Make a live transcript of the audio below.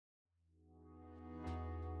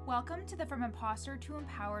Welcome to the From Imposter to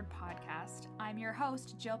Empowered podcast. I'm your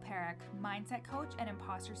host, Jill Perrick, mindset coach and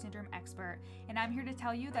imposter syndrome expert, and I'm here to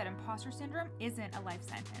tell you that imposter syndrome isn't a life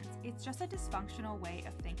sentence. It's just a dysfunctional way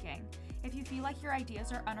of thinking. If you feel like your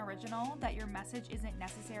ideas are unoriginal, that your message isn't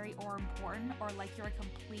necessary or important, or like you're a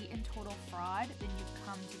complete and total fraud, then you've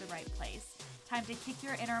come to the right place. Time to kick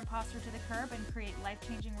your inner imposter to the curb and create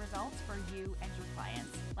life-changing results for you and your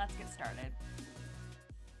clients. Let's get started.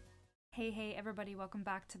 Hey everybody, welcome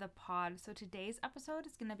back to the pod. So today's episode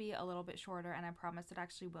is going to be a little bit shorter, and I promise it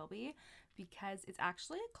actually will be, because it's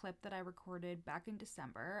actually a clip that I recorded back in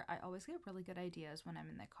December. I always get really good ideas when I'm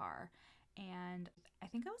in the car, and I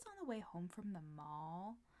think I was on the way home from the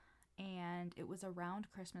mall, and it was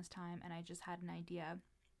around Christmas time, and I just had an idea,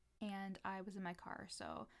 and I was in my car,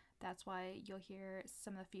 so that's why you'll hear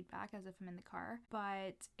some of the feedback as if I'm in the car.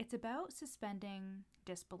 But it's about suspending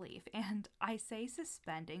disbelief. And I say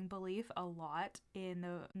suspending belief a lot in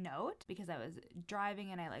the note because I was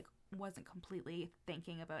driving and I wasn't completely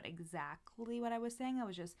thinking about exactly what I was saying. I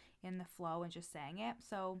was just in the flow and just saying it.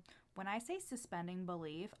 So when I say suspending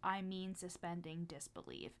belief, I mean suspending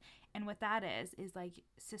disbelief. And what that is like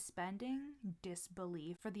suspending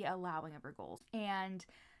disbelief for the allowing of your goals. And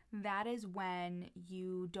that is when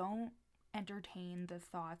you don't entertain the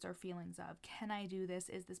thoughts or feelings of, can I do this?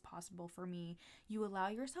 Is this possible for me? You allow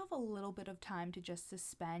yourself a little bit of time to just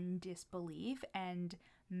suspend disbelief and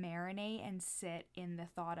marinate and sit in the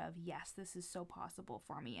thought of, yes, this is so possible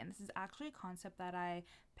for me. And this is actually a concept that I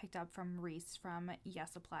picked up from Reese from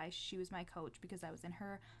Yes Apply. She was my coach because I was in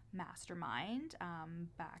her mastermind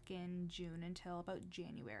back in June until about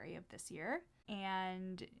January of this year.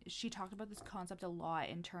 And she talked about this concept a lot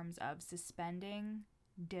in terms of suspending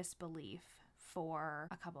disbelief for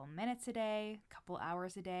a couple minutes a day, a couple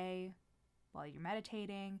hours a day while you're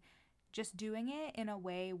meditating, just doing it in a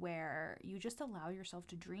way where you just allow yourself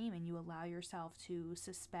to dream and you allow yourself to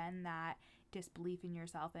suspend that disbelief in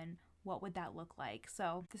yourself. And what would that look like?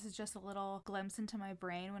 So this is just a little glimpse into my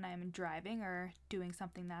brain when I'm driving or doing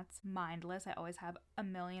something that's mindless. I always have a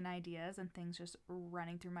million ideas and things just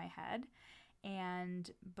running through my head. And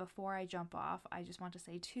before I jump off, I just want to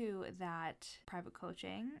say too that private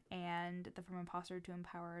coaching and the From Imposter to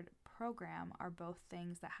Empowered program are both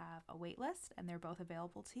things that have a wait list, and they're both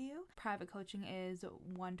available to you. Private coaching is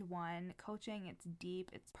one-to-one coaching. It's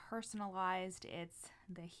deep, it's personalized, it's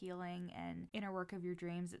the healing and inner work of your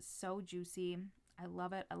dreams. It's so juicy. I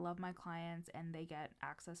love it. I love my clients, and they get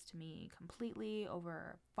access to me completely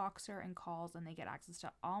over Voxer and calls, and they get access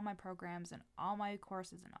to all my programs and all my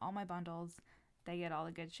courses and all my bundles. They get all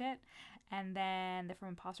the good shit. And then the From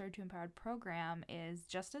Imposter to Empowered program is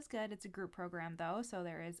just as good. It's a group program though, so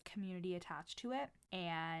there is community attached to it,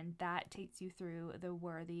 and that takes you through the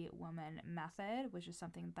Worthy Woman method, which is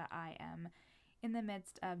something that I am in the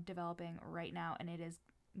midst of developing right now, and it is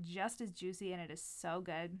just as juicy and it is so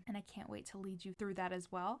good, and I can't wait to lead you through that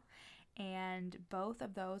as well. And both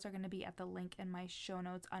of those are going to be at the link in my show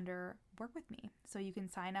notes under Work With Me. So you can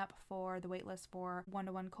sign up for the waitlist for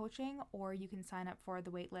one-to-one coaching, or you can sign up for the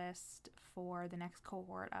waitlist for the next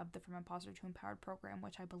cohort of the From Imposter to Empowered program,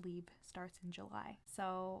 which I believe starts in July.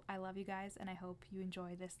 So I love you guys, and I hope you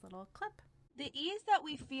enjoy this little clip. The ease that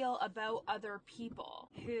we feel about other people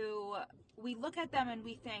who we look at them and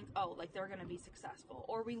we think, oh, like they're going to be successful.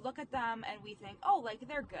 Or we look at them and we think, oh, like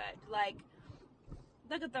they're good. Like,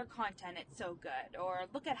 look at their content, it's so good. Or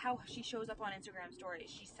look at how she shows up on Instagram stories.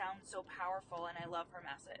 She sounds so powerful and I love her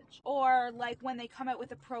message. Or like when they come out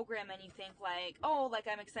with a program and you think like, oh, like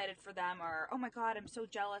I'm excited for them. Or, oh my God, I'm so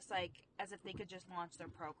jealous, like as if they could just launch their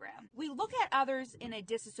program. We look at others in a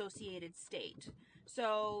disassociated state.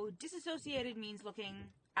 So disassociated means looking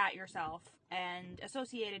at yourself, and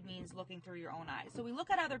associated means looking through your own eyes. So we look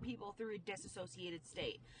at other people through a disassociated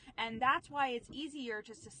state, and that's why it's easier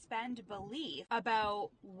to suspend belief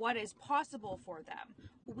about what is possible for them.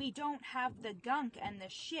 We don't have the gunk and the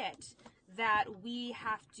shit that we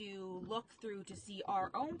have to look through to see our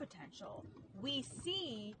own potential. We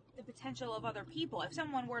see the potential of other people. If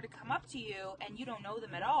someone were to come up to you and you don't know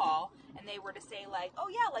them at all, and they were to say like, oh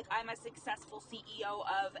yeah, like I'm a successful CEO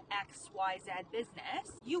of XYZ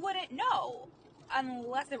business, you wouldn't know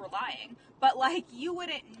unless they were lying, but like you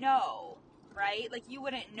wouldn't know, right? Like you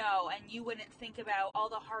wouldn't know, and you wouldn't think about all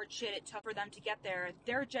the hard shit it took for them to get there.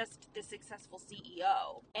 They're just the successful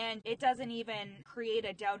CEO. And it doesn't even create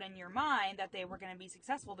a doubt in your mind that they were going to be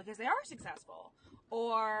successful because they are successful.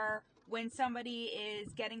 Or when somebody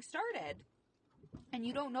is getting started and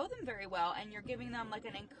you don't know them very well and you're giving them like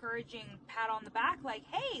an encouraging pat on the back, like,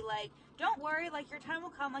 hey, like, don't worry, like your time will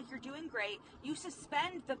come, like you're doing great. You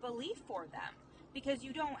suspend the belief for them because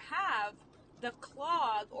you don't have the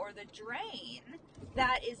clog or the drain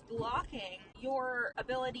that is blocking your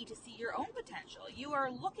ability to see your own potential. You are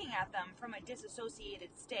looking at them from a disassociated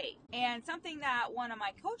state. And something that one of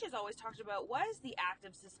my coaches always talked about was the act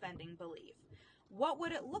of suspending belief. What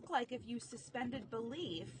would it look like if you suspended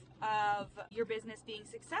belief of your business being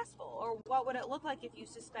successful? Or what would it look like if you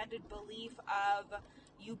suspended belief of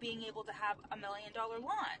you being able to have $1 million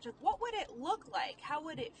launch? Like, what would it look like? How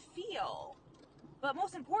would it feel? But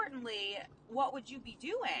most importantly, what would you be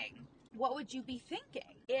doing? What would you be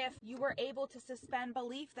thinking if you were able to suspend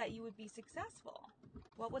belief that you would be successful?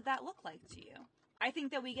 What would that look like to you? I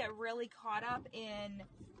think that we get really caught up in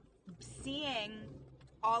seeing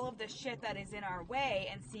all of the shit that is in our way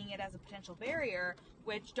and seeing it as a potential barrier,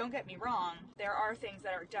 which, don't get me wrong, there are things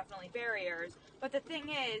that are definitely barriers. But the thing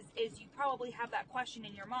is you probably have that question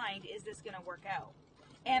in your mind, is this going to work out?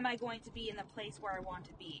 Am I going to be in the place where I want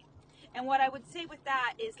to be? And what I would say with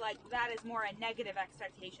that is, like, that is more a negative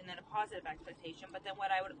expectation than a positive expectation. But then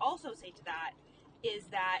what I would also say to that is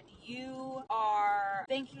that you are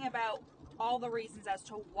thinking about all the reasons as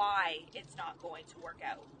to why it's not going to work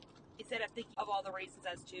out, instead of thinking of all the reasons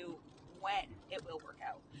as to when it will work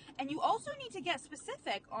out. And you also need to get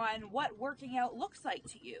specific on what working out looks like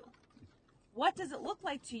to you. What does it look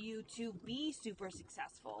like to you to be super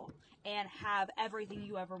successful and have everything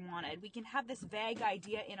you ever wanted? We can have this vague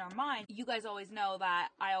idea in our mind. You guys always know that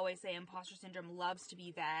I always say imposter syndrome loves to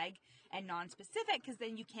be vague and non-specific, because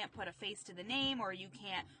then you can't put a face to the name, or you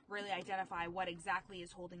can't really identify what exactly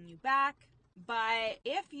is holding you back. But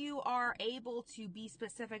if you are able to be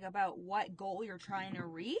specific about what goal you're trying to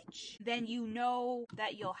reach, then you know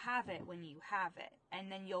that you'll have it when you have it.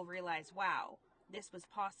 And then you'll realize, wow, this was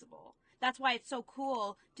possible. That's why it's so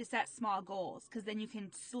cool to set small goals, because then you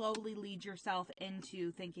can slowly lead yourself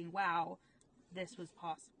into thinking, wow, this was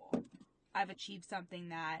possible. I've achieved something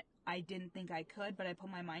that I didn't think I could, but I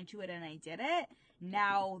put my mind to it and I did it.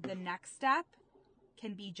 Now the next step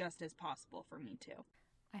can be just as possible for me too.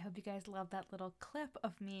 I hope you guys love that little clip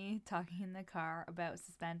of me talking in the car about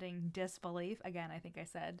suspending disbelief. Again, I think I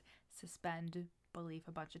said suspend belief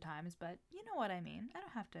a bunch of times, but you know what I mean. I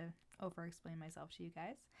don't have to over-explain myself to you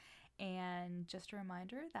guys. And just a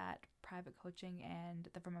reminder that private coaching and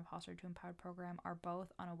the From Imposter to Empowered program are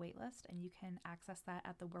both on a wait list, and you can access that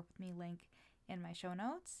at the Work With Me link in my show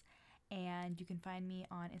notes. And you can find me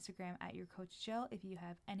on Instagram at your coach Jill. If you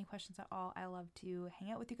have any questions at all, I love to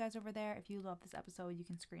hang out with you guys over there. If you love this episode, you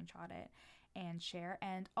can screenshot it and share.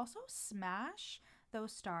 And also smash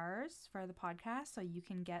those stars for the podcast so you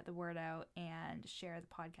can get the word out and share the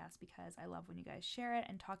podcast, because I love when you guys share it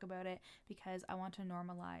and talk about it, because I want to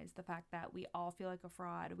normalize the fact that we all feel like a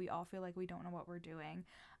fraud. We all feel like we don't know what we're doing.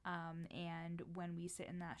 And when we sit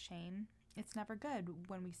in that shame, it's never good.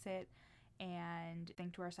 When we sit and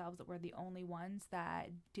think to ourselves that we're the only ones that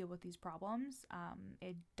deal with these problems,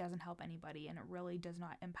 it doesn't help anybody, and it really does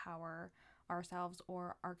not empower ourselves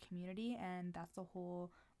or our community. And that's the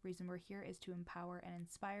whole reason we're here, is to empower and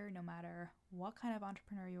inspire. No matter what kind of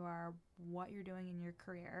entrepreneur you are, what you're doing in your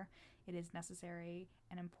career, it is necessary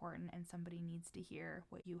and important, and somebody needs to hear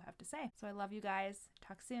what you have to say. So I love you guys.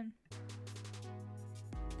 Talk soon.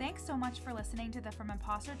 Thanks so much for listening to the From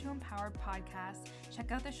Imposter to Empowered podcast.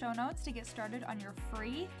 Check out the show notes to get started on your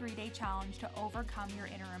free 3-day challenge to overcome your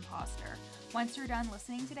inner imposter. Once you're done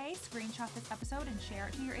listening today, screenshot this episode and share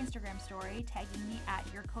it to your Instagram story, tagging me at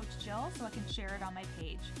your coach Jill so I can share it on my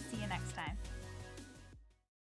page. See you next time.